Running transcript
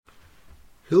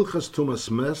Hilchas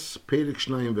Tumas Mes, Perek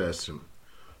Shnayim V'Esrim.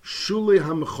 Shulei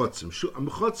HaMechotzim.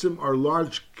 Mechotzim are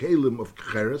large kalim of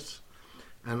cheres,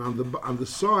 and on the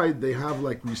side they have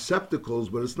like receptacles,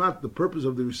 but it's not, the purpose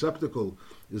of the receptacle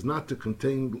is not to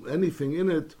contain anything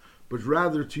in it, but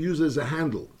rather to use as a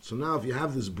handle. So now if you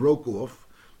have this broke off,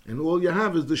 and all you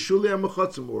have is the Shulei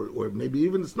HaMechotzim, or maybe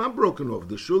even it's not broken off,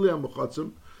 the Shulei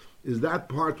HaMechotzim is that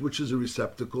part which is a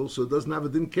receptacle, so it doesn't have a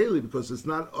din keli, because it's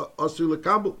not Asur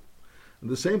L'Kabel. And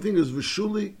the same thing is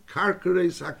V'shuli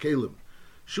Karkares HaKelim.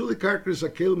 Shuli Karkares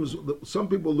HaKelim is, some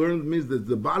people learn it means that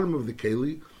the bottom of the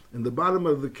keli, and the bottom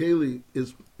of the keli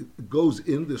is, it goes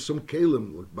in. There's some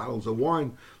kelim, like bottles of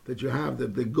wine, that you have,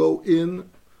 that they go in,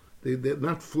 they're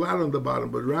not flat on the bottom,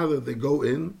 but rather they go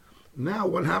in. Now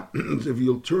what happens if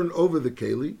you'll turn over the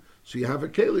keli, so you have a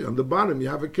keli, on the bottom you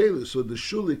have a keli, so the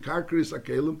Shuli Karkares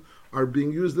HaKelim are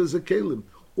being used as a kelim.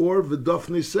 Or V'daf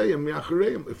Niseyim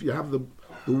Yachareim, if you have the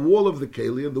wall of the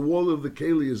keli, and the wall of the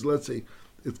keli is, let's say,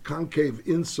 it's concave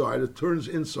inside, it turns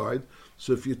inside,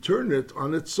 so if you turn it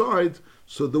on its side,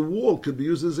 so the wall could be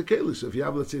used as a keli. So if you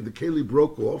have, let's say, the keli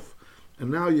broke off,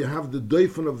 and now you have the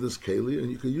dofen of this keli,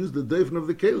 and you can use the dofen of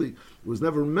the keli. It was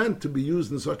never meant to be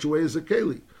used in such a way as a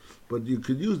keli, but you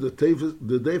could use the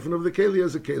dofen of the keli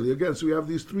as a keli. Again, so we have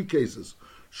these three cases.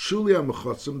 Shuli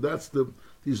HaMechotzim, that's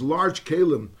these large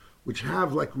kelim, which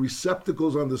have like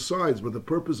receptacles on the sides, but the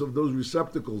purpose of those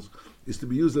receptacles is to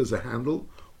be used as a handle.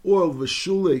 Or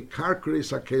V'shulei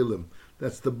Karkares HaKelim,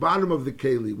 that's the bottom of the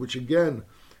keli, which again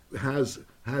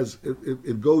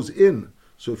it goes in.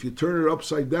 So if you turn it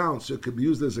upside down, so it could be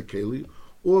used as a keli.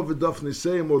 Or V'daf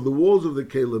Niseyim, or the walls of the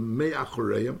kelim,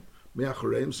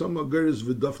 Me'achoreim. Some ageres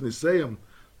V'daf Niseyim,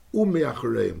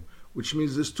 Me'achoreim, which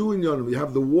means there's two inyanim. You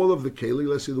have the wall of the keli.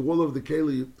 Let's say the wall of the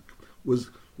keli was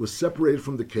separated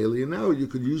from the keli, and now you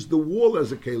could use the wall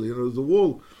as a keli. You know, the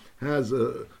wall has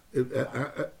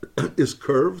is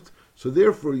curved, so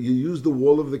therefore you use the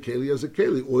wall of the keli as a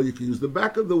keli, or you could use the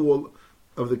back of the wall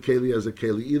of the keli as a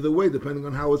keli. Either way, depending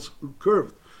on how it's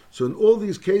curved. So in all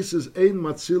these cases, ein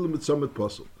matzil mitzamet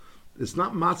posel. It's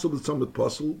not matzil mitzamet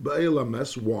posel be'el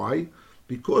ames. Why?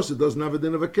 Because it doesn't have a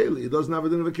din of a keli. It doesn't have a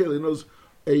din of a keli. It knows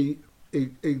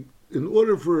in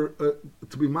order for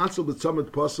to be matzil b'tzamet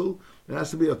posel, there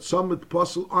has to be a tzamet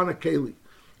posel on a keli.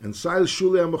 Inside the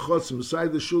Shuli HaMechotzim,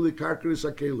 inside the Shuli Karkares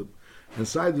HaKelim,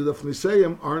 inside the Daf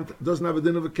Niseyim doesn't have a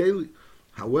din of a keli.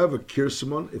 However,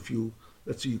 kirsimon, if you,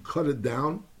 let's say you cut it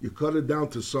down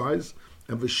to size,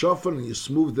 and v'shafan, and you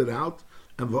smoothed it out,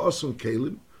 and v'ason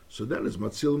kelim, so then it's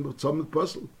matzil b'tzamet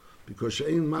posel, because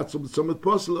she'ein matzil b'tzamet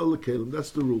posel el kelim.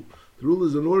 That's the rule. The rule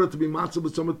is in order to be matzil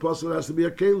b'tzamet posel, it has to be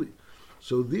a keli.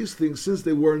 So these things, since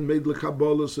they weren't made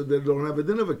l'kabbalah, so they don't have a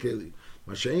din of a keli.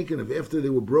 Masha'inkin, if after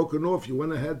they were broken off, you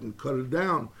went ahead and cut it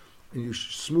down, and you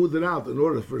smooth it out in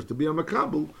order for it to be a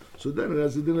makabel, so then it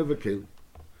has a din of a keli.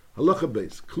 Halacha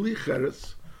beis, kli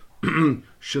cheres,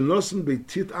 shenosen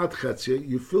beitit ad chetzia,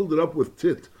 you filled it up with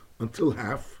tit until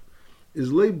half,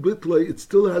 is lei bitlei, it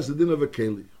still has a din of a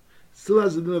keli. It still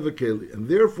has a din of a keli, and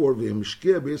therefore, v'im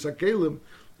shkia beis ha-kelim,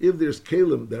 if there's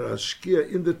kelim that are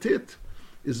shkia in the tit,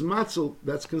 is matzel,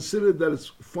 that's considered that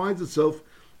it finds itself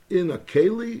in a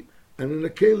keli, and in a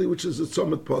keli which is a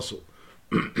tzamet posel.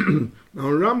 Now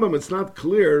in Rambam it's not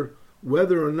clear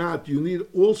whether or not you need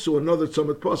also another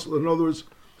tzamet posel. In other words,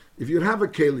 if you'd have a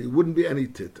keli, it wouldn't be any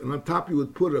tit, and on top you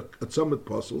would put a tzamet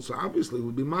posel, so obviously it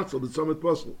would be matzel, the tzamet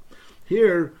posel.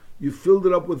 Here, you filled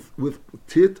it up with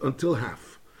tit until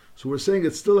half. So we're saying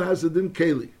it still has a din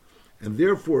keli, and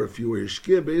therefore if you were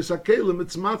yishkir beis ha-kelim,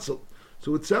 it's matzel.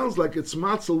 So it sounds like it's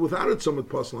matzel without a tzamet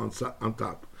posel on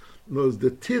top. In other words, the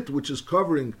tit which is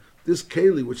covering this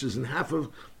keli, which is in half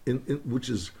of, which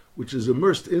is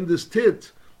immersed in this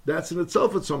tit, that's in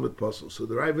itself a tzamet posel. So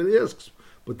the Ravid asks,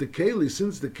 but the keli,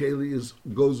 since the keli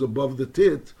goes above the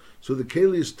tit, so the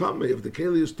keli is tummy. If the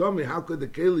keli is tummy, how could the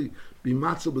keli be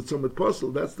matzel with tzamet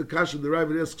posel? That's the kasha the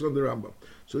Ravid asks on the Rambam.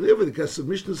 So therefore, the Kesef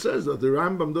Mishnah says that the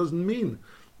Rambam doesn't mean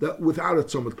that without a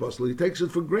tzamet posel. He takes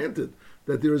it for granted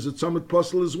that there is a tzamet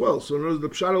posel as well. So in other words, the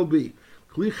pshat will be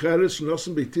kli cheres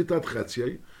shenosen beitit ad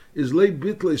chetzia, is lay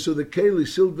bitlei, so the keli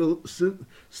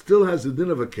still has the din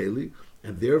of a keli,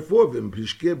 and therefore,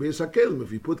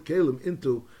 if you put kelim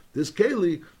into this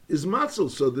keli, is matzel,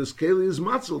 so this keli is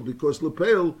matzel, because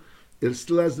lepeil, it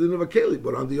still has the din of a keli,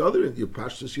 but on the other end, your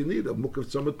pashtus, you need a muk of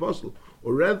tzamet posel,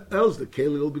 or else the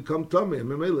keli will become tummy, and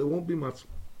memele, it won't be matzel.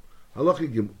 Halacha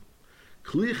gimel.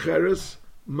 Kli cheres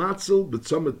matzel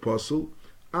b'tzamet posel,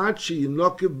 ad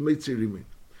she'yinokiv meitzirimin.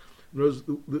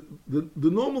 The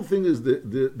normal thing is the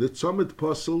tzamet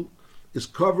posel is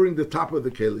covering the top of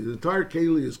the keli. The entire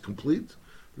keli is complete.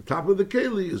 The top of the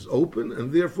keli is open,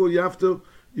 and therefore you have to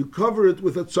you cover it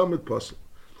with a tzomit puzzle.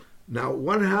 Now,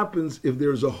 what happens if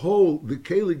there's a hole? The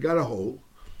keli got a hole,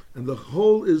 and the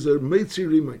hole is a meitzi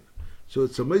rimain. So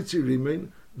it's a meitzi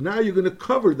rimain. Now you're going to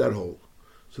cover that hole.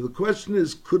 So the question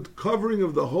is, could covering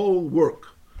of the hole work?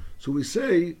 So we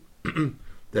say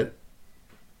that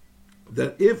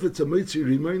if it's a meitzi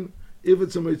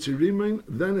rimain,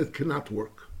 then it cannot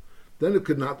work. Then it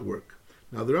could not work.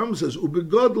 Now the Rambam says,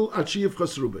 "Ubegodel achiyev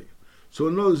chasrubei." So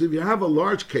in other words, if you have a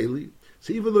large keli,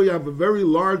 so even though you have a very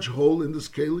large hole in this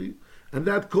keli, and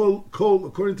that kol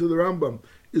according to the Rambam,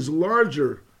 is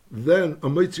larger than a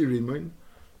meitzi rimain,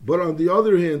 but on the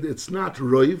other hand, it's not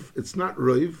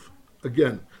roiv.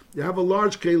 Again, you have a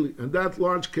large keli, and that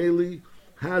large keli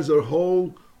has a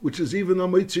hole which is even a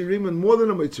meitzi rimain, more than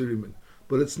a meitzi rimain,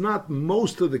 but it's not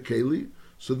most of the keli.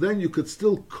 So then you could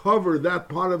still cover that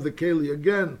part of the keli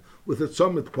again with a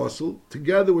tzomit puzzle,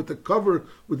 together with the cover,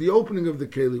 with the opening of the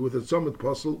keli with a tzomit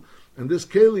puzzle, and this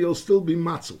keli will still be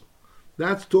matzel.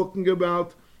 That's talking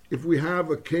about if we have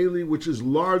a keli which is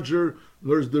larger,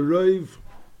 there's the reiv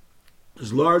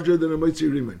is larger than a meitzi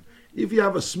rimain. If you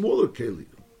have a smaller keli,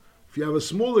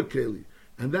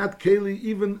 and that keli,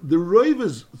 even the reiv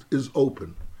is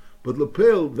open, but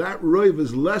lepel, that reiv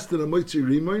is less than a meitzi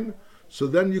rimain, so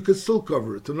then you could still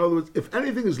cover it. In other words, if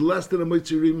anything is less than a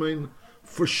meitzi rimain,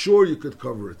 for sure you could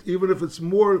cover it, even if it's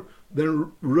more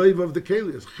than reiv of the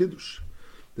keli. It's chidush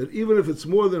that even if it's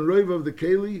more than reiv of the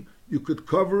keli, you could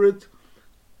cover it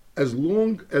as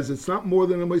long as it's not more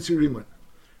than a meitzi rimain.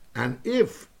 And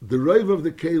if the reiv of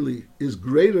the keli is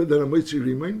greater than a meitzi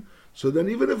rimain, so then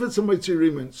even if it's a meitzi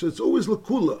rimain, so it's always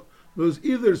lakula. Because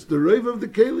either it's the reiv of the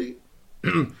keli,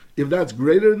 if that's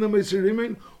greater than the meitzi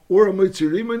rimain, or a meitzi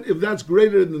rimain if that's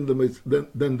greater than the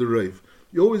reiv.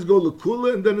 You always go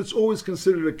lakula, and then it's always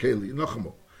considered a keli.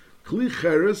 Nachamo. Kli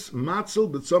cheres matzel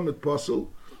b'tzomit posel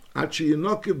achi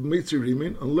yinokiv meitzi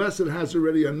rimain, unless it has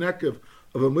already a nekev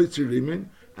of a meitzi rimain,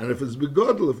 and if it's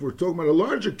begodel, if we're talking about a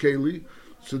larger keli,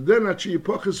 so then achi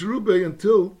yipoches rubei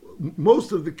until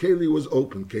most of the keli was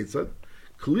open. Ketzad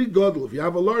kli godel. If you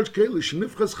have a large keli,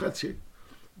 shnifchas chatzi,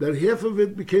 that half of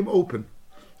it became open,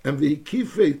 and the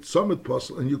kifei tzomit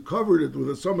puzzle, and you covered it with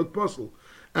a tzomit puzzle,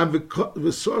 and the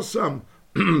sosam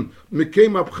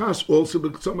became abchas also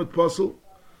with tzomit puzzle.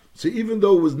 So even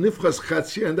though it was nifchas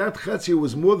chatzia, and that chatzia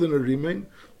was more than a rimain,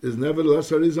 is nevertheless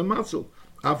there is a matzel.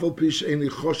 Afal pish eni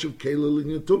choshev keli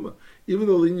linyatuma. Even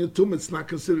though linyatuma it's not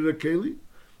considered a keli,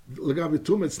 legabi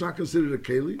tuma it's not considered a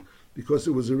keli because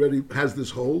it was already has this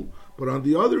hole. But on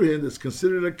the other hand, it's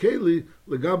considered a keli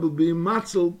legabi being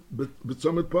matzel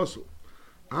b'tzomit puzzle.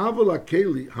 Aval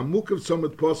akeli hamukav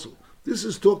tzomit puzzle. This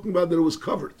is talking about that it was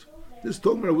covered. This is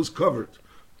talking about it was covered.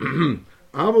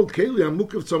 Aval keli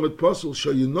hamukav tzomit puzzle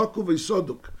shayunaku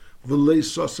v'soduk v'lei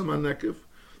sosam anekev.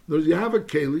 You have a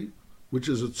keli which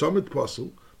is a tzomit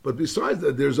puzzle, but besides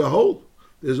that, there's a hole.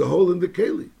 There's a hole in the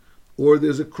keli, or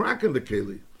there's a crack in the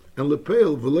keli, and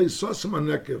lepel v'lei sosam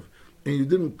anekev, and you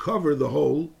didn't cover the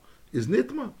hole, is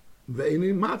nitma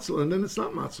ve'eni matzel, and then it's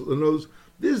not matzel. In other words,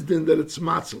 this din that it's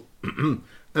matzel,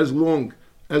 as long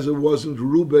as it wasn't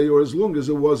rubei, or as long as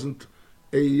it wasn't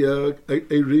a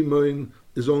rimain,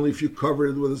 is only if you cover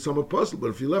it with a tzomit puzzle.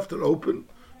 But if you left it open,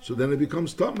 so then it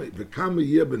becomes tamei. V'kama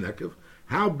yeh b'nekev.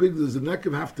 How big does the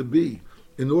nekev have to be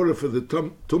in order for the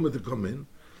tumah to come in?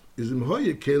 Is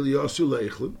imhoye keli yasu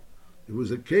leichlin. It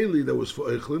was a keli that was for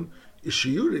eichlin.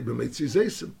 Ishiyuri b'meitzi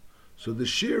zeisim. So the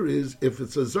shear is if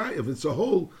it's a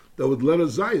hole that would let a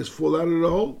zayis fall out of the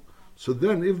hole. So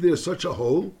then, if there's such a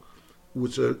hole,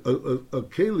 which a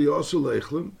keli yasu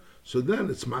leichlin, so then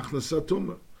it's machnas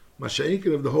satumah.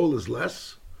 Masha'inkin if the hole is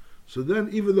less, so then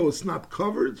even though it's not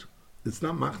covered, it's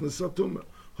not machnas satumah.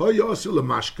 Hoye yasu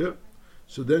lemashka.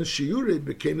 So then shiure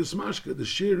became a smashka. The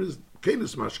shear is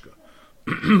kenis mashka.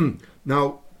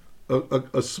 Now,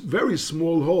 a very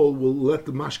small hole will let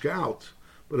the mashka out,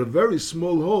 but a very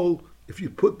small hole, if you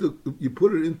put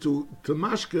it into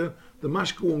mashka, the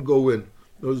mashka won't go in.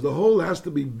 Because the hole has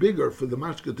to be bigger for the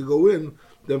mashka to go in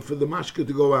than for the mashka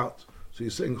to go out. So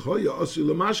you're saying choya osi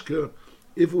lemashka.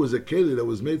 If it was a keli that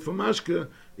was made for mashka,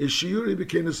 is shiure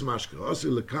became a mashka. Osi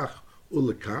lekach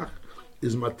ulekach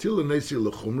is matila nesi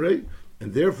lechumrei.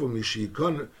 And therefore,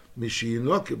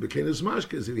 Mishiyinok became a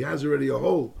smashka. If he has already a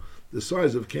hole the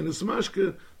size of kenes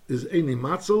mashka, is any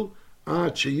matzel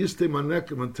cheyiste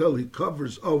manekev until he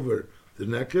covers over the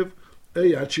nekev.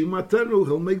 Eyachi matenu,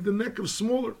 he'll make the nekev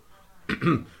smaller.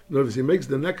 In other words, he makes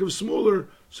the nekev smaller,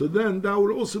 so then that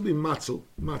would also be matzel.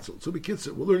 So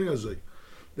bekitzer, we're learning azay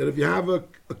that if you have a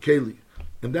keli,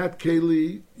 and that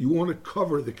keli you want to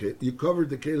cover the keli, you covered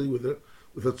the keli with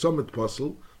a tzomit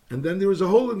puzzle, and then there is a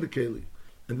hole in the keli.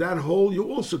 and that hole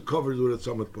you also covered with a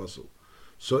tzamid puzzle.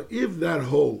 So if that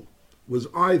hole was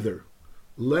either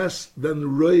less than the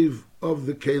rave of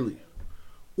the keli,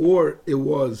 or it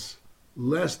was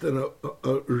less than a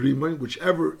rimain,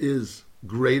 whichever is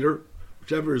greater,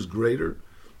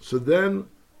 so then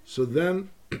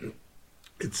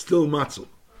it's still matzel.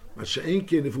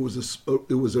 Masha'inkin, if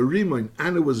it was a rimain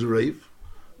and it was a rave,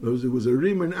 knows it was a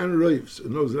rimain and rave. So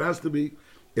knows it has to be,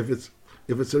 if it's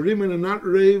a rimain and not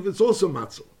rave, it's also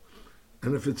matzel.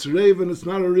 And if it's rave and it's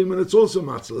not a rimain, it's also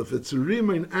matzel. If it's a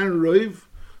rimain and rave,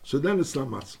 so then it's not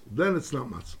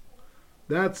matzel.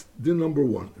 That's din number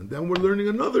one. And then we're learning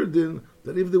another din,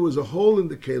 that if there was a hole in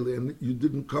the keli and you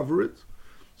didn't cover it,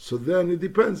 so then it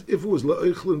depends. If it was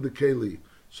la'ichl in the keli,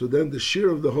 so then the shear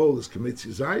of the hole is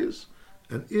kemetzi zayis,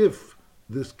 and if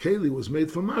this keli was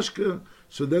made for mashka,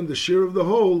 so then the shear of the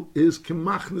hole is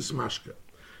kemachnis mashka.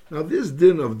 Now this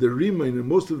din of the rimain and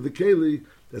most of the keli,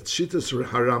 that's shittas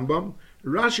harambam.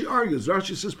 Rashi argues,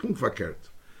 Rashi says punkt verkehrt,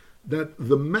 that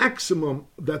the maximum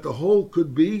that the hole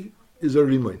could be is a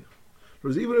rimain.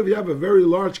 Because even if you have a very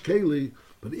large keli,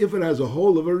 but if it has a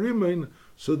hole of a rimain,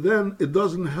 so then it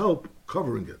doesn't help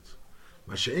covering it.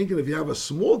 Masha'inkin, if you have a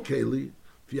small keli,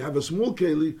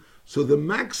 so the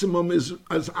maximum is,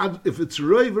 if it's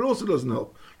rave, it also doesn't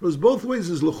help. Because both ways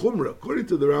is lechumra. According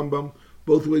to the Rambam,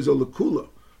 both ways are lekula.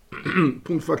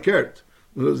 Punkt verkehrt.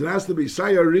 Because it has to be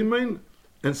sayar rimain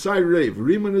and say rave.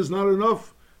 Rimain is not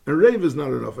enough, and rave is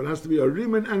not enough. It has to be a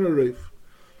rimain and a rave.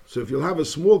 So if you'll have a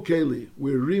small keli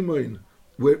where rimain,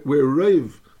 where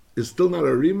rave is still not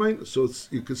a rimain, so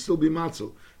you could still be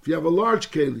matzel. If you have a large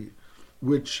keli,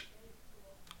 which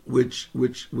has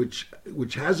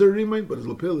a rimain, but it's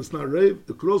lapil, it's not rave,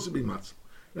 it could also be matzel.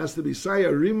 It has to be say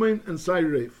a rimain and say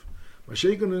rave.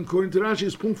 Masha'inkin, according to Rashi,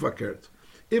 is punkt verkehrt.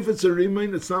 If it's a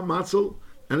rimain, it's not matzel,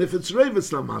 and if it's rave,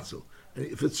 it's not matzel. And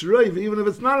if it's rave, even if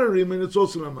it's not a rimain, it's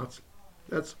also not matzel.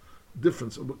 That's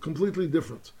difference, completely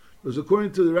different. Because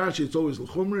according to the Rashi, it's always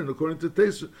l'chumri, and according to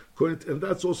Tes, and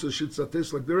that's also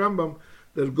shitzates like the Rambam,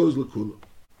 that it goes l'kula.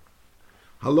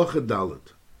 Halacha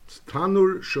dalet.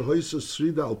 Tanur shehoisa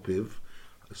srida al piv.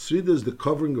 Srida is the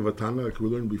covering of a tanur, like we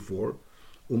learned before.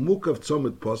 Umukav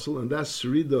tzomit posel, and that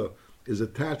srida is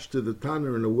attached to the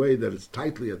tanur in a way that it's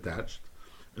tightly attached.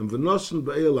 And v'nosen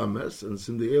be'el ames, and it's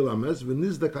in the el ames,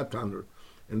 v'nizdak ha-tanur.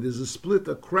 And there's a split,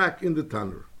 a crack in the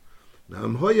tanur. Now,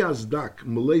 if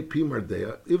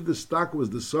the stock was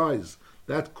the size,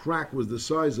 that crack was the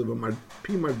size of a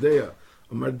pi mardea.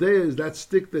 A mardea is that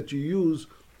stick that you use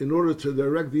in order to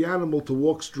direct the animal to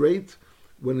walk straight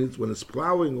when it's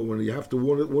plowing or when you have to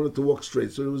want it to walk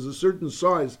straight. So there was a certain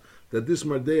size that this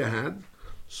mardea had.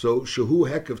 So shehu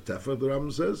hekav tefach, the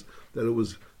Rambam says that it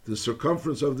was the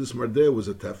circumference of this mardea was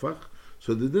a tefach.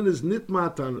 So the din is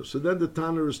nitma tanur. So then the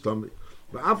tanur is tummy.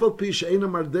 Whereas the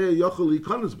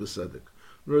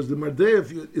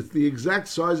mardea, it's the exact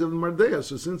size of the mardea.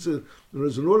 So since in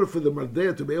order for the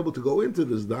mardea to be able to go into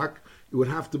this dock, it would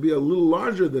have to be a little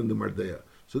larger than the mardea.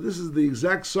 So this is the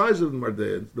exact size of the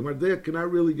mardea. The mardea cannot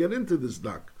really get into this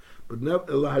dock. But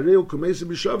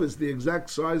it's the exact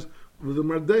size of the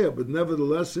mardea. But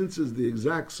nevertheless, since it's the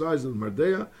exact size of the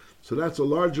mardea, so that's a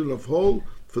large enough hole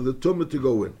for the tumah to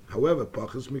go in. However,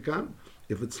 pachas mikan,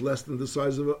 if it's less than the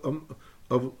size of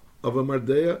a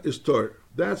mardea, is tor.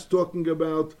 That's talking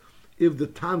about if the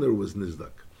tanner was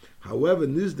nizdak. However,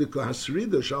 nizdak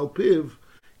hasrida shal piv,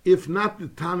 if not the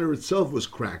tanner itself was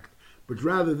cracked, but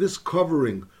rather this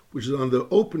covering, which is on the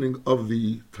opening of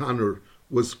the tanner,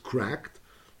 was cracked.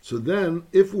 So then,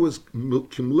 if it was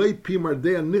kimlei pi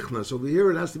mardea nichnas, over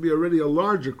here it has to be already a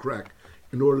larger crack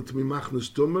in order to be machnas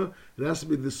tumah. It has to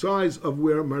be the size of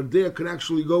where mardea could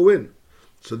actually go in.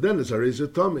 So then it's a reza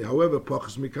tummy. However,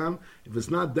 pachas mikan, if it's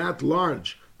not that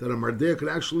large that a mardea could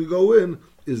actually go in,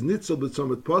 is nitzel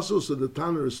b'tzomit posel, so the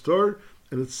tanner is stored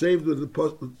and it's saved with the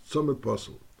tzomit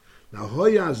posel. Now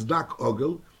hoyas dak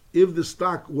ogel, if the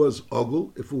stock was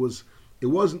ogel, it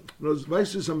wasn't.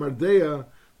 Vaisus a mardea,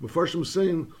 Mefarshim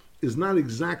saying, is not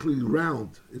exactly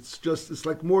round. It's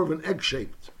like more of an egg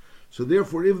shaped. So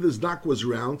therefore, if this dock was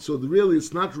round, so really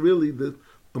it's not really that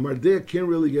a mardea can't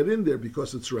really get in there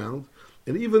because it's round.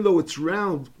 And even though it's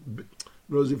round,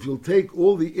 if you'll take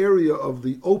all the area of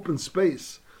the open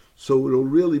space, so it'll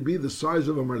really be the size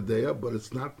of a mardea, but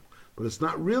it's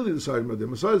not really the size of a mardea.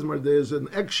 The size of a mardea is an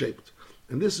egg shaped,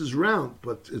 and this is round,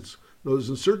 but it's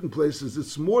in certain places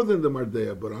it's more than the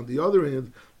mardea. But on the other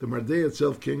hand, the mardea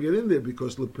itself can't get in there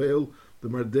because lepel, the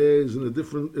mardea is in a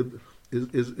different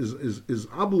is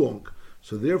oblong.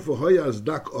 So therefore, hoyas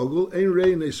dak ogel ein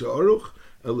rei nesa aruch.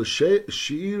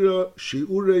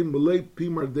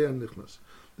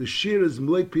 The the shear is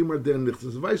Mleik Pimar Den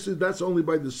Nichnas. Vaisa, that's only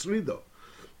by the Srida.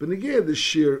 But again, the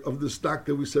shear of the stock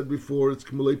that we said before, it's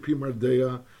Mleik Pimar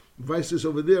Dea. Vaisa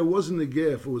over there wasn't a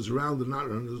gear if it was round or not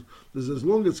round. There's as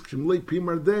long as it's Mleik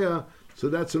Pimar Dea, so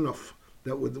that's enough.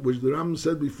 That which the Ram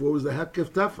said before was the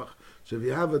Hekef Tefach. So if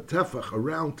you have a Tefach, a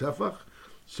round Tefach,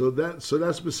 so that's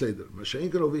Beseder.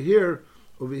 Masha'inkan over here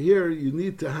you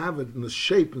need to have it in a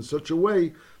shape in such a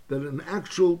way that an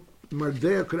actual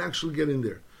Mardea could actually get in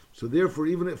there. So therefore,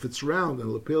 even if it's round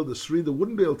and lapel, the Srida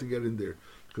wouldn't be able to get in there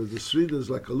because the Srida is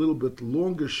like a little bit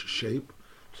longish shape.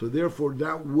 So therefore,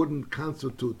 that wouldn't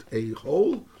constitute a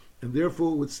hole, and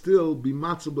therefore it would still be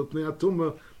matzah b'pnei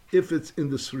atuma if it's in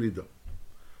the Srida.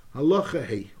 Halacha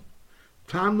Hey.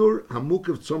 Tanur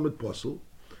hamukev tzomet posel,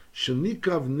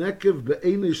 shenikav nekev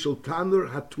be'enei shel tanur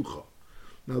hatucha.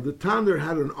 Now the tanur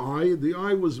had an eye. The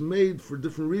eye was made for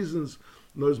different reasons.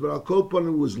 In other words, but Al Kol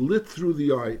Panim was lit through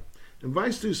the eye. And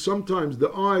vice sometimes the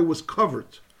eye was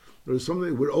covered. There was something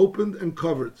that was opened and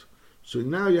covered. So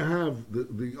now you have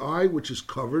the eye which is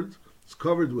covered. It's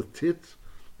covered with tit.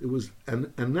 It was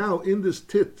and now in this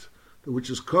tit,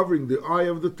 which is covering the eye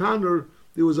of the tanur,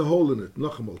 there was a hole in it.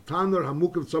 Nachamol. Tanur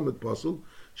hamukev tzomet pasel,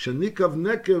 shenikav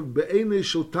nekev be'enei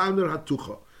shel tanur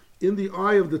hatucha. In the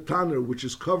eye of the tanur, which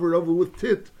is covered over with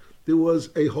tit, there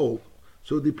was a hole.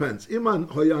 So it depends. Iman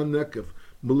hoyan nekev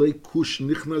malay kush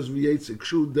nichnas v'yetzik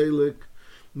shu delek.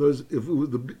 If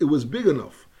it was big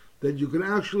enough that you can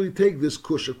actually take this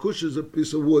kush. A kush is a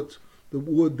piece of wood, the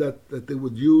wood that they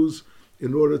would use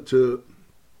in order to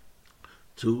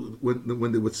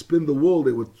when they would spin the wool,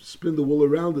 they would spin the wool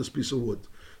around this piece of wood.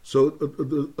 So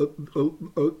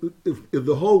if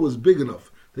the hole was big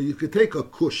enough that you could take a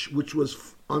kush which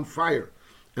was on fire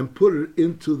and put it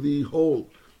into the hole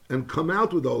and come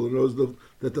out with the hole, and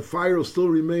that the fire will still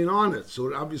remain on it. So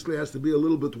it obviously has to be a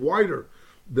little bit wider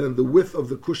than the width of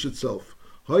the kush itself.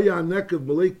 It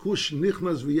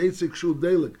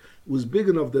was big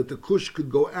enough that the kush could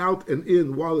go out and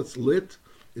in while it's lit.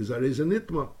 Is a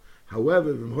nitma.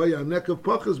 However,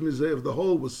 if the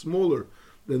hole was smaller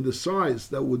than the size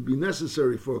that would be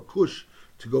necessary for a kush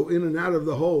to go in and out of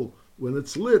the hole when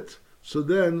it's lit, so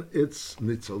then it's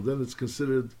nitzel. Then it's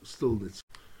considered still nitzel.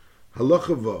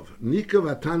 Halacha vav nikav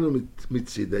hatanu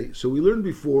mitzidei. So we learned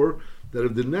before that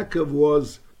if the nekav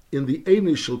was in the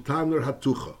initial tanur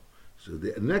hatucha, so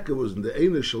the nekav was in the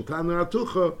initial tanur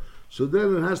hatucha, so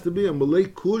then it has to be a malay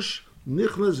kush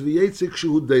nichnas v'yetzik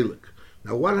shehu delik.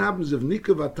 Now, what happens if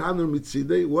nikav tanur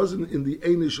mitzidei wasn't in the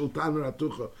initial tanur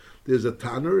hatucha? There's a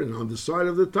tanur, and on the side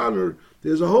of the tanur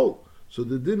there's a hole. So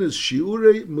the din is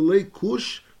shiurei malay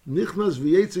kush nichnas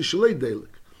v'yetzik shalei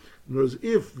delik. In other words,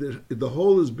 if the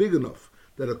hole is big enough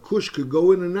that a kush could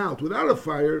go in and out without a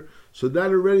fire, so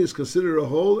that already is considered a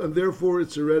hole, and therefore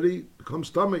it's already becomes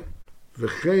stomach.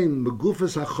 V'chein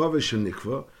megufas hachaves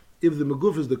shenikva. If the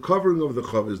megufas, the covering of the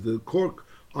chaves, the cork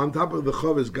on top of the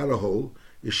chaves got a hole,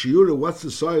 is shiura, what's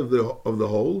the size of the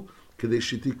hole? Kedei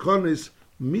shetikonis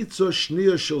mitzah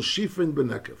shniya shel shifin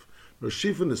benekev. Now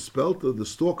shifin is spelt, or the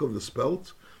stalk of the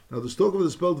spelt. Now the stalk of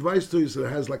the spelt, vaistu, is that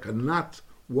it has like a knot,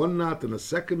 one knot and a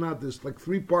second knot. There's like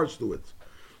three parts to it.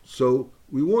 So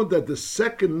we want that the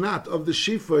second knot of the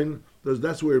shifin,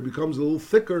 that's where it becomes a little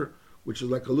thicker, which is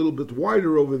like a little bit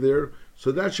wider over there.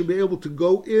 So that should be able to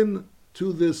go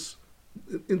into this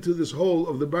hole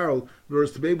of the barrel in order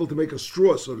to be able to make a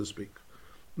straw, so to speak.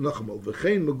 If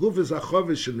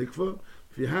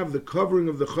you have the covering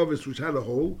of the chavis which had a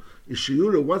hole, is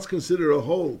shiura, what's considered a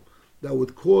hole that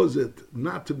would cause it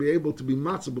not to be able to be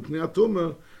matzah b'pnei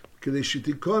atuma, kedei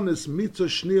shetikonis mitzah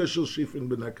shniya shel shifin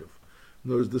benekev. In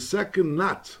other words, the second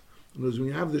knot, in other words, when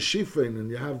you have the shifin and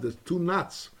you have the two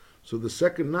knots, so the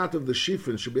second knot of the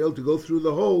shifin should be able to go through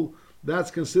the hole. That's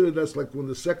considered, that's like when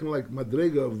the second like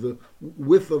madrega of the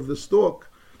width of the stalk.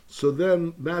 So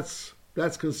then that's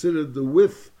considered the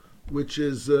width which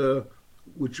is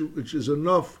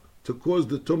enough to cause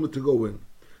the tumah to go in.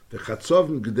 The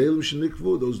chatzovim gedelim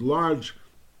shenikvu, those large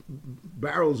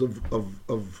barrels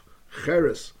of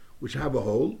cheres which have a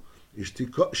hole,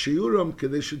 shiuram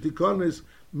kedei shetikonis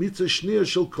mitzah shniya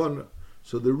shel kona.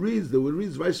 So there were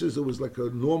reeds, vice versa, it was like a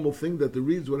normal thing that the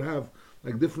reeds would have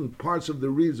like different parts of the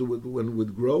reeds when it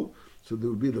would grow. So there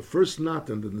would be the first knot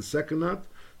and then the second knot.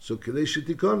 So kedei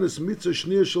shetikonis mitzah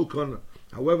shniya shel kona.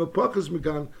 However, pakas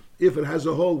mikan, if it has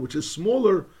a hole which is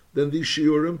smaller than these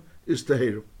shiurim, is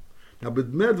teherim. Now,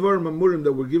 but medvar mamurim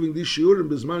that we're giving these shiurim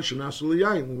bizman shenasu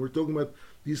liyayin, when we're talking about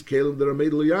these kelim that are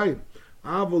made liyayin.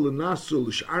 Avol and nasu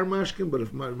l'shar mashkin, but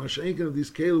if masha'inkin of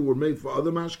these kelim were made for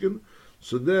other mashkin,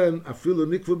 so then afilu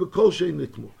nikva b'kol shein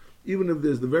nitmu. Even if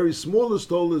there's the very smallest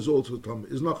hole, is also tam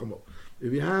is nachamol.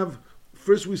 If you have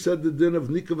first we said the din of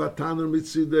Nikav Tanur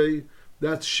Mitzidei,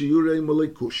 that's Shiurei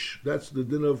Malekush. That's the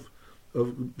din of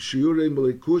Shiurei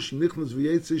Malekush, Nichnas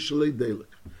V'yetzi Shalei Delek.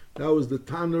 That was the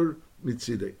Tanur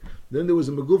Mitzidei. Then there was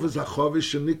a Megufas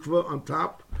HaChavish Shenikva on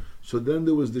top. So then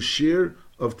there was the shear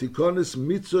of Tikonis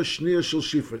Mitzvah Shnia Shel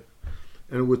Shifrin.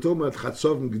 And we're talking about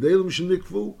Chatzov and Gdelim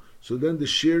Shenikvu. So then the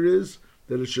shear is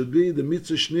that it should be the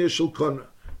Mitzvah Shnia Shel Kona.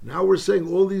 Now we're saying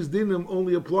all these dinim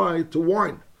only apply to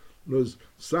wine. There's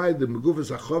side the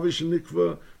Megufas HaChavish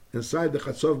Shenikva, inside the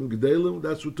Chatzov and Gdelim,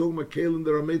 that's we're talking about kelim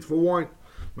that are made for wine.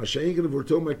 Masha'inkin, if we're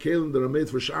talking about kelim that are made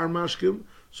for Sh'ar Mashkim,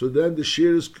 so then the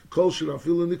shear is Kolshim,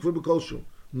 Afilu Nikva B'Kolshim,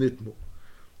 Nitmu.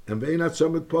 And Veinat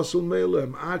Summit Posel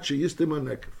Meilem, Ache Yistim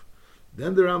HaNekev.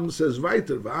 Then the Rambam says,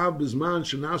 Weiter, V'av Bizman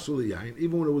Shenasu L'yayin,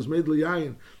 even when it was made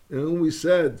L'yayin, and when we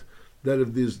said that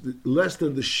if there's less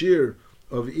than the shear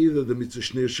of either the Mitzvah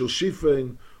Shnir Shel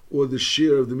Shifein, or the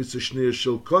shear of the Mitzvah Shnir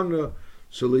Shel Kona,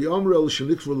 so L'yomrel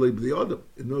Shenikva L'yadam.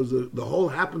 It knows the whole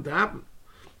happened to happen.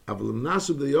 Avalim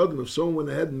Nasub L'yadam, if someone went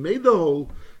ahead and made the whole,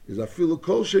 is Afilu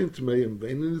Kol Shein Tmeim,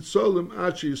 Ve'inin Itzolim,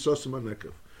 Ache Yisosim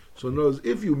HaNekev. So in other words,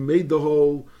 if you made the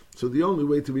hole, so the only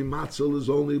way to be matzil is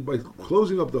only by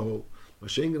closing up the hole.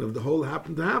 Mashengan, if the hole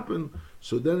happened to happen,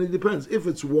 so then it depends. If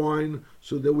it's wine,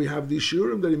 so then we have the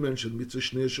shurim that he mentioned, mitzvah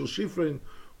shneir shel shifrein,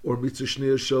 or mitzvah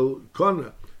shneir shel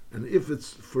kana. And if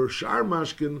it's for shar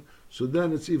mashkin, so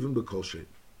then it's even b'kol shein.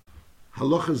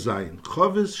 Halacha zayin,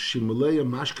 chavis shimuleya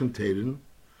mashkin terin,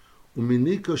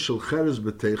 uminika shel cheres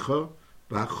betecha,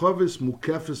 v'achavis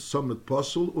mukefes summit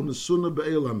pasul, unesuna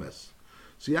be'el ames.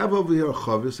 So you have over here a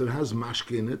chavis that has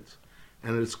mashke in it,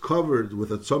 and it's covered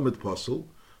with a tzomit pasul.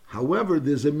 However,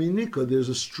 there's a minika, there's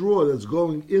a straw that's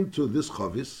going into this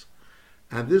chavis,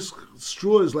 and this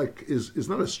straw is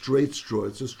not a straight straw,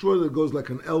 it's a straw that goes like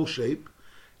an L shape,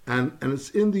 and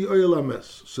it's in the oil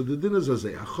ames. So the din is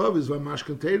azeh, a chavis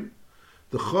v'mashkantein,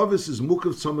 the chavis is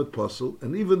mukav tzomit pasul,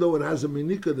 and even though it has a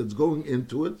minika that's going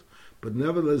into it, but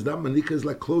nevertheless that minika is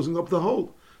like closing up the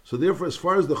hole. So therefore, as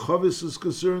far as the chavis is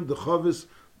concerned, the chavis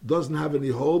doesn't have any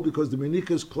hole because the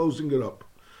minika is closing it up.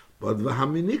 But the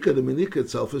minika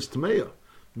itself is tmeya.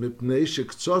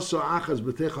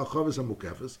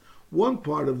 One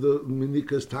part of the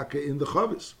minika is taka in the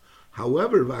chavis.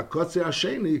 However, v'akotze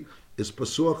hasheni is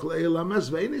pasuach le'el ames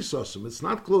ve'eni sosum. It's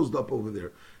not closed up over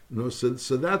there.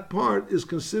 So that part is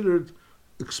considered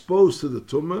exposed to the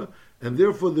tumah, and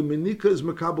therefore the minika is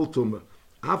mekabel tumah.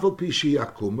 Afal pishi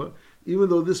yakuma. Even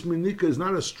though this minika is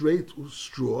not a straight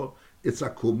straw, it's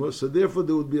akuma, so therefore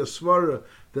there would be a svara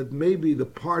that maybe the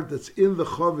part that's in the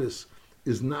chavis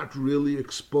is not really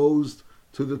exposed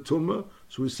to the tumah.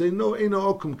 So we say no, eina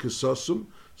okum kisosum.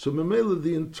 So memela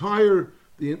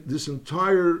this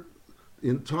entire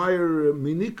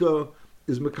minika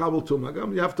is mekabel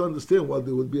tumah. You have to understand why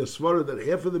there would be a svara that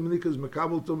half of the minika is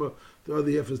mekabel tumah, the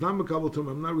other half is not mekabel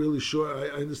tumah. I'm not really sure. I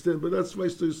understand, but that's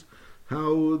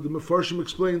how the Mefarshim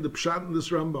explained the pshat in this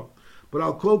Rambam. But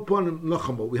I'll call upon him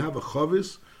Nachama. We have a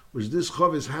chavis, which this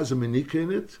chavis has a minika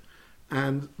in it,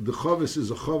 and the chavis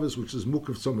is a chavis which is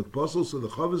mukav tzomit pasul, so the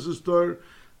chavis is tor,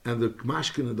 and the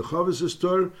mashkin and the chavis is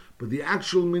tor, but the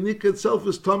actual minika itself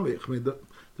is tamich. I mean, the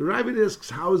Ravid asks,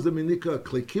 how is the minika a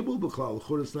klei kibul b'chlal?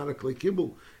 It's not a klei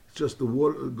kibul. It's just the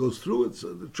water goes through it.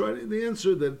 So the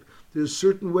answer that there's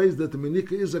certain ways that the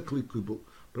minika is a klei kibul.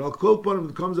 But I'll call upon him,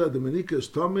 it comes out the minika is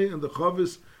tamei and the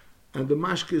chavis and the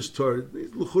mashke is tor. The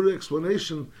l'chura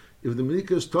explanation, if the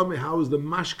minika is tamei, how is the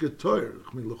mashke tor?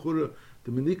 I mean, l'chura,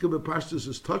 the minika b'pashtus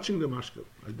is touching the mashke.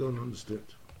 I don't understand.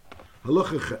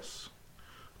 Halacha ches.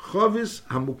 Chavis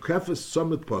hamukefes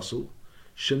summit pasul,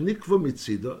 shenikva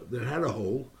mitzida, that had a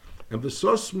hole, and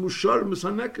v'sos mushar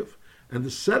misanekev, and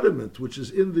the sediment which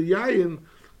is in the yayin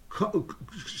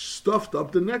stuffed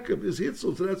up the nekev is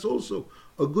hitzel, so that's also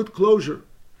a good closure.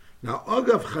 Now,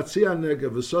 agav chatzia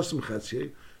negev v'sosim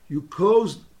chatzia, you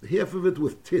closed half of it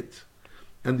with tit,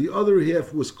 and the other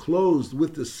half was closed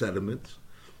with the sediment.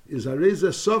 Is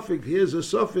areza suffix? Here's a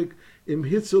suffix im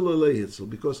hitzel alei hitzel,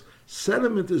 because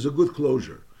sediment is a good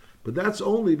closure, but that's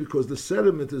only because the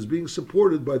sediment is being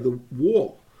supported by the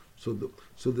wall. So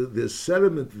there's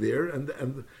sediment there, and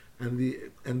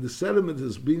the sediment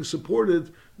is being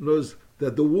supported. Knows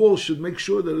that the wall should make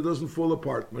sure that it doesn't fall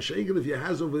apart. Masha'inkin, if you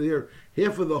has over there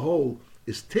half of the hole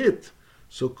is tit,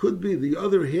 so could be the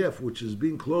other half, which is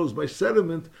being closed by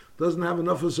sediment, doesn't have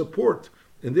enough of support,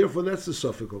 and therefore that's the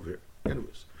suffix over here.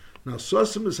 Anyways, now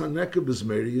sosim is haneka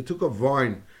b'zmeri. You took a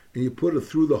vine and you put it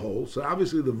through the hole. So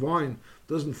obviously the vine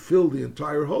doesn't fill the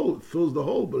entire hole; it fills the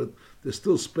hole, but there's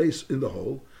still space in the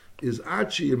hole. Is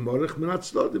achi yimorich minat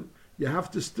stodim. You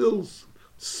have to still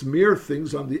smear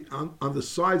things on the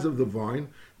sides of the vine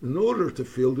in order to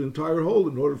fill the entire hole,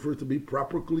 in order for it to be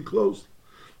properly closed.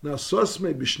 Now,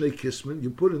 sasme b'shnei kismin, you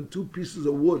put in 2 pieces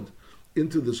of wood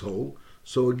into this hole.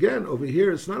 So again, over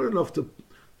here, it's not enough to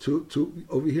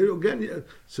over here again.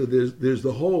 So there's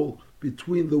the hole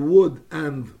between the wood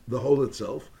and the hole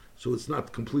itself. So it's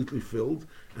not completely filled,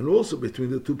 and also between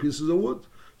the 2 pieces of wood.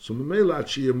 So you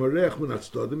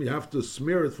have to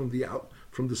smear it from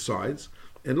the sides,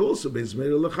 and also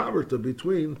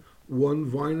between one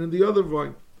vine and the other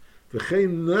vine. If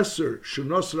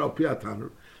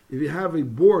you have a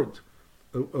board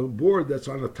that's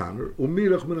on a tanner,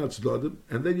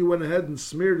 and then you went ahead and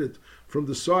smeared it from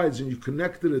the sides and you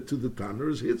connected it to the tanner,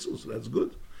 is hitzel, so that's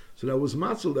good. So that was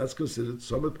matzel, that's considered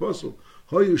summit puzzle.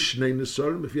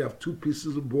 If you have 2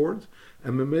 pieces of board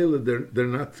and memela they're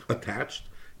not attached,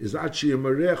 is achi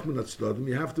marech min atzladim.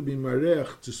 You have to be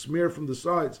marech to smear from the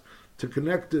sides to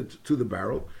connect it to the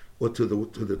barrel or to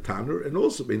the tanner, and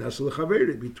also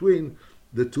between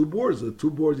the 2 boards. The 2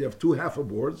 boards, you have 2 half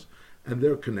boards, and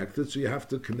they're connected, so you have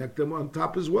to connect them on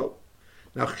top as well.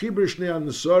 Now, if you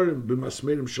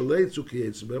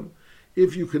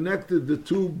connected the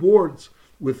 2 boards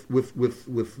with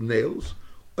nails,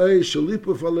 or you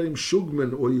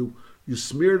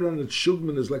smeared on it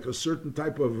shugman is like a certain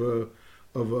type of a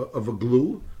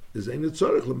glue, so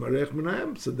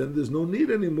then there's no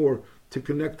need anymore to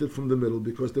connect it from the middle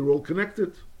because they're all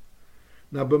connected.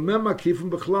 Now,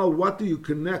 what do you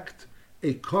connect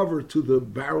a cover to the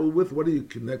barrel with? What do you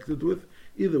connect it with?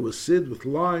 Either with sid, with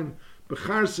lime.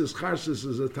 Charsis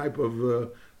is a type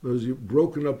of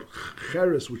broken up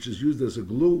cheres, which is used as a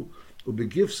glue.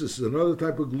 Ubegifsis is another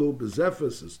type of glue.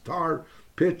 Bezefis is tar,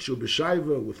 pitch,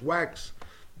 ubeshaiva with wax.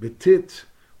 Betit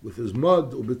with his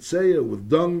mud, ubetseya with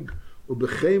dung,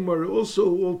 ubechemer,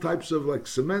 also all types of like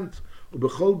cement.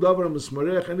 Ubechol davar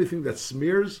mismarech, anything that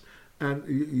smears, and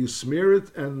you smear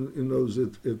it, and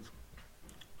you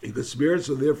can smear it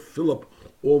so they fill up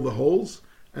all the holes,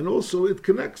 and also it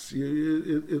connects.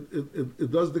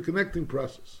 It does the connecting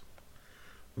process.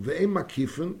 Ve'em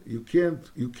makifin, you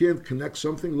can't connect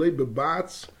something. Lebe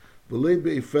bats,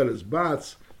 v'lebe eferes.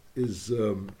 Bats is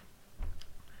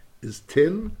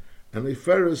tin, and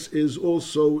eferes is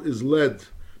lead.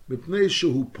 Mipnei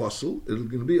shehu posel, it's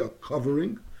going to be a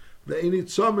covering. Ve'enit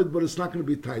samid, but it's not going to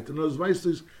be tight. In other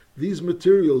words, these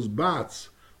materials, bats,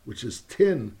 which is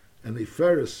tin, and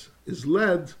eferes is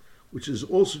lead, which is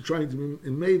also trying to be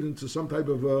made into some type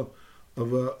of a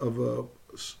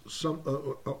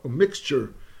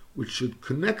mixture which should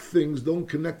connect things, don't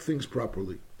connect things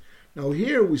properly. Now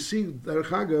here we see Derech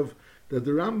Hagav that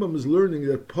the Rambam is learning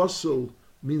that posel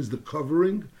means the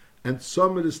covering and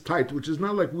samid is tight, which is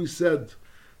not like we said.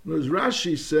 As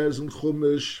Rashi says in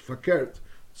Chumash Fakert,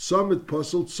 samid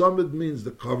posel, samid means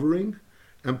the covering,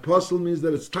 and posel means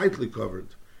that it's tightly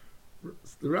covered.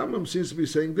 The Rambam seems to be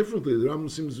saying differently. The Rambam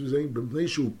seems to be saying b'mnei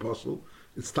shu posel,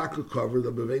 it's taka covered,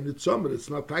 b'veinit samid, it's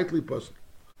not tightly posel.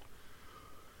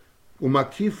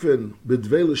 Umakifin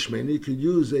b'dvei l'shmeini, you could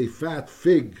use a fat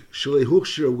fig shalei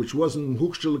hukshir, which wasn't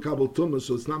hukshir l'kabel tumah,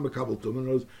 so it's not mekabel tumah. In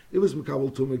other words, if it's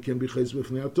mekabel tumah, it can be chayz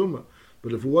b'fnei tumah.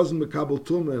 But if it wasn't mekabel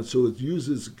tumah, and so it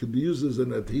could be used as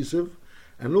an adhesive,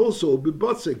 and also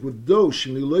b'botzek with dough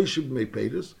sheniloishiv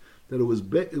meipedes, that it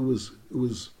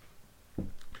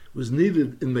was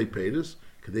needed in meipedes.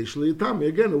 Kadesh liyatami.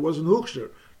 Again, it wasn't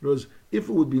hukshir. In other words, if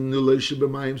it would be niloishiv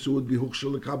b'mayim, so it would be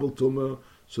hukshir l'kabel tumah,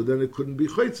 so then it couldn't be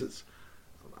chaytzitz.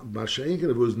 If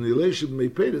it was nileishiv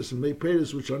meipedes, and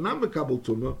meipedes which are not mekabel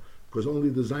tumah, because only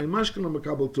the zayin mashkin are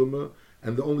mekabel tumah,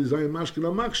 and the only zayin mashkin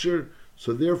are makshir,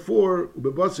 so therefore,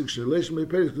 ubebatzik shnileishiv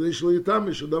meipedes kadesh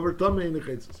liyatami shadavar tamei in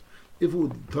chaytzitz. If it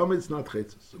would tamei, it's not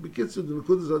chaytzitz. So b'kitzur, the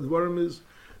nekudas advarim is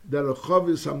that a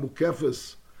chavis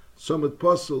hamukefes summit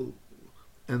puzzle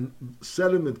and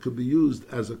sediment could be used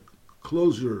as a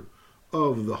closure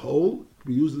of the hole. It could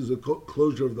be used as a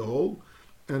closure of the hole,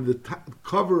 and the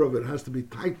cover of it has to be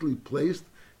tightly placed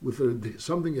with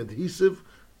something adhesive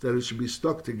that it should be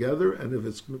stuck together. And if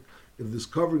this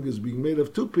covering is being made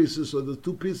of 2 pieces, so the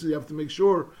 2 pieces you have to make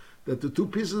sure that the 2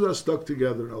 pieces are stuck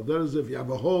together. Now that is if you have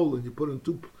a hole and you put in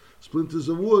 2 splinters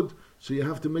of wood, so you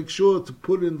have to make sure to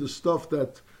put in the stuff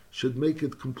that should make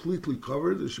it completely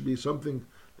covered. There should be something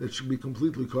that should be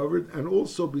completely covered, and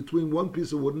also between one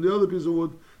piece of wood and the other piece of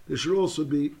wood, there should also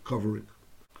be covering.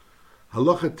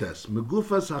 Halacha tes,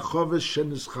 megufas hachoves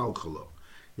shenis chalchalo.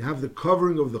 You have the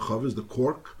covering of the choves, the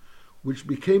cork, which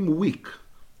became weak.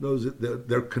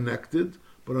 They're connected,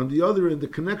 but on the other end, the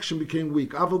connection became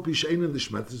weak. Aval pishein in the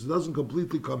shmetis, it doesn't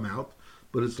completely come out,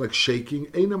 but it's like shaking.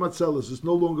 Eina matzelis, it's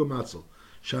no longer matzel.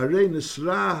 Sharei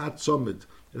nisra hatzomid.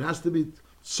 It has to be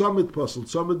tzomid puzzle.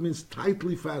 Tzomid means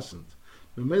tightly fastened.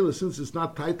 Memela, since it's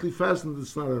not tightly fastened,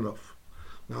 it's not enough.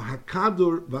 Now,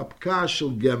 hakadur vapka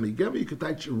shel gemi. Gemi, you could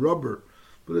touch rubber,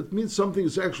 but it means something,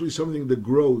 it's actually something that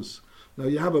grows. Now,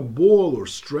 you have a ball or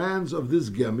strands of this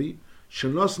gemi,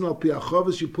 shenosn al pi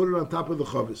chavis, you put it on top of the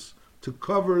chavis, to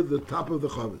cover the top of the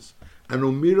chavis. And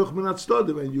umiruch min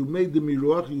hatzdodim, and you made the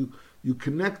miruach, you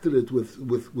connected it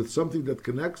with something that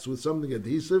connects, with something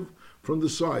adhesive from the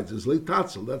sides. It's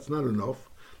leitatzel, that's not enough.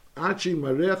 Achi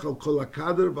marech al kol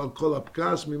hakader val kol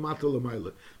hapkas mimata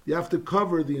l'mayla. You have to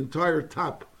cover the entire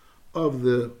top of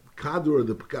the kader or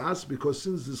the pkas, because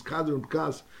since this kader and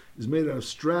pkas is made out of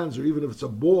strands, or even if it's a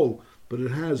ball, but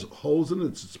it has holes in it,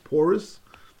 it's porous,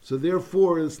 so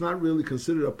therefore it's not really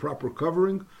considered a proper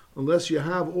covering unless you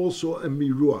have also a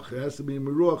miruach. It has to be a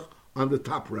miruach on the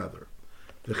top rather.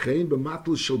 V'chein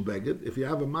b'matl shel beged. If you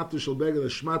have a matl shel beged, a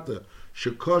shmata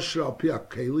shekosher al pi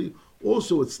hakeli.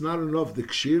 Also, it's not enough the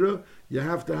kshira. You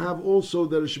have to have also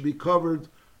that it should be covered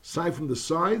side from the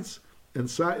sides, and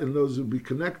those will be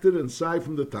connected, and side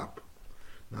from the top.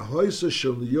 Now, hoisa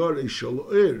shel niyor shel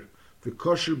oir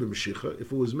v'kosher b'mshicha.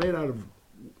 If it was made out of,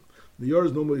 niyor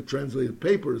is normally translated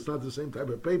paper. It's not the same type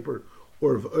of paper,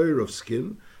 or of oir, of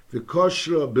skin.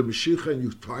 V'kosher b'mshicha, and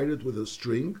you tied it with a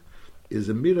string, is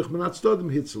a mirach menat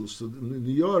stodim hitzel. So the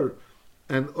niyor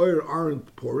and oir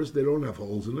aren't porous; they don't have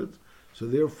holes in it. So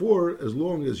therefore, as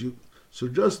long as so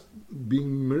just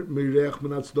being mirech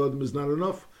menat stodim is not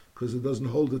enough, because it doesn't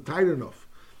hold it tight enough.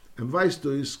 And vice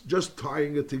versa, just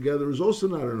tying it together is also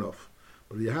not enough.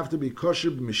 But you have to be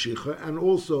kosher b'mishicha, and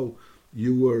also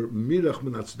you were mirach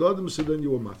menat stodim, so then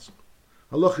you were matzah.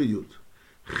 Halacha yud.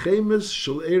 Chemes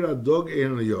shel eira dog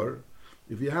ein.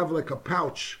 If you have like a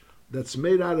pouch that's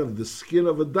made out of the skin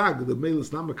of a dog, the male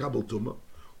is not mekabel tumah,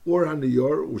 or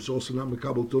haniyor, which is also not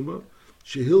mekabel tumah,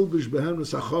 shehilbish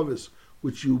behemes hachavis,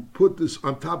 which you put this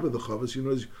on top of the chavis. You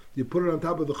know, you put it on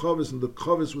top of the chavis, and the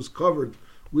chavis was covered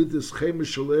with this chemes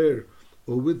shel eir,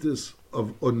 or with this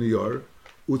of oniyar,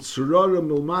 utzurara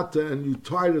milmata, and you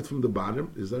tied it from the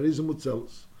bottom. Is that izim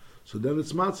mutzelos? So then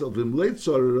it's matzal. Vim leit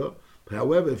tzorara.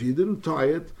 However, if you didn't tie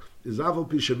it, is aval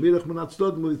pishamirach menat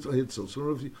stodim hitzel.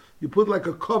 So if you put like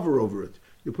a cover over it,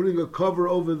 you're putting a cover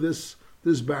over this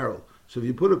barrel. So if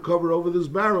you put a cover over this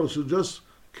barrel, so just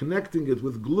connecting it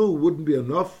with glue wouldn't be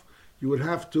enough. You would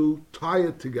have to tie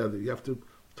it together. You have to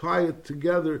tie it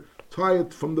together, tie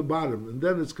it from the bottom, and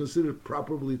then it's considered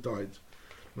properly tied.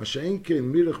 Masha'inke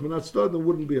and mirach menat stodim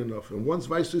wouldn't be enough. And once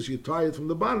vices you tie it from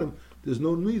the bottom, there's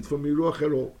no need for miruach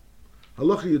at all.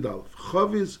 Halacha yudalef.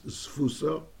 Chaviz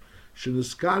sfusa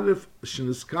sheniskalef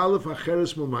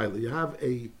hacheres mamayla. You have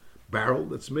a barrel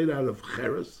that's made out of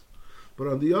cheres, but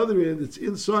on the other end, it's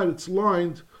inside. It's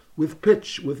lined with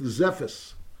pitch, with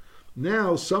zephys.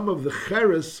 Now, some of the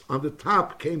cheres on the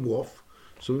top came off.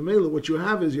 So what you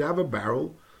have is you have a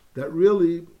barrel that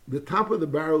really the top of the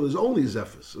barrel is only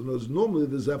zephys. And normally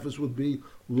the zephys would be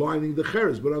lining the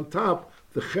cheres, but on top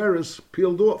the cheres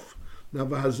peeled off. Now,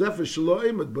 but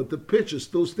the pitch is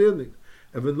still standing.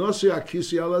 And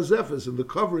the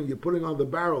covering you're putting on the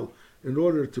barrel in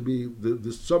order to be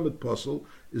the summit puzzle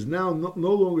is now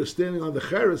no longer standing on the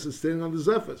cheres, it's standing on the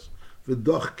zephys.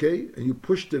 And you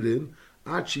pushed it in,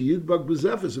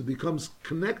 it becomes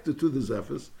connected to the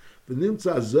zephys.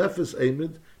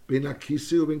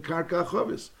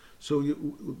 So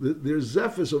there's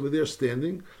zephys over there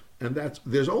standing, and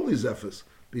there's only zephys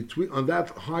on that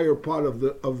higher part of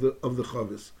the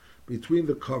chavis, between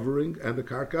the covering and the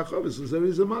karka chavis. There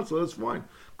is a matzah, that's fine,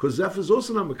 because zeph is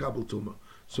also not mekabel tumah.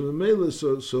 So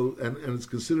and it's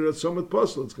considered a summit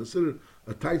puzzle. It's considered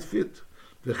a tight fit.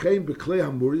 V'chein b'klei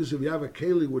hamurius. If you have a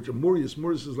keli, which a murius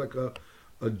is like a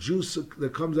juice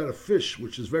that comes out of fish,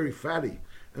 which is very fatty,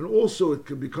 and also it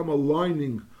can become a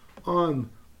lining on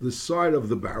the side of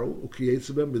the barrel.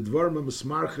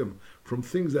 From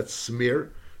things that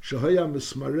smear. Shahaya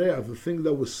mismareah, the thing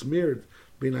that was smeared,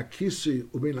 bein akisi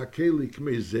ubein akeli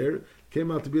kmeizer, came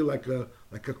out to be like a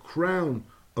crown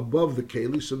above the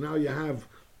keli. So now you have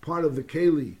part of the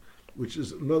keli, which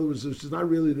is, in other words, which is not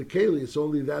really the keli. It's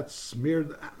only that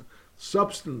smeared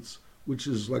substance which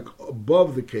is like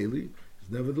above the keli.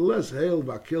 Nevertheless, hail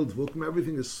vakil dvukim,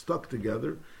 everything is stuck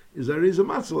together. Is ariza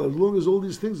matzah, as long as all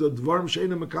these things are dvarim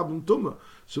sheina mekablim tumah.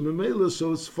 So memela,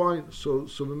 so it's fine. So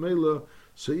memela.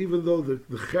 So even though the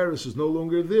cheres is no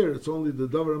longer there, it's only the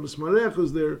davar mismarech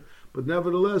is there, but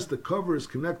nevertheless the cover is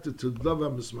connected to the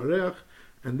davar mismarech,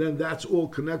 and then that's all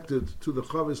connected to the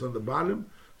chavis on the bottom.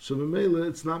 So memela,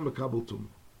 it's not mekabel tumah.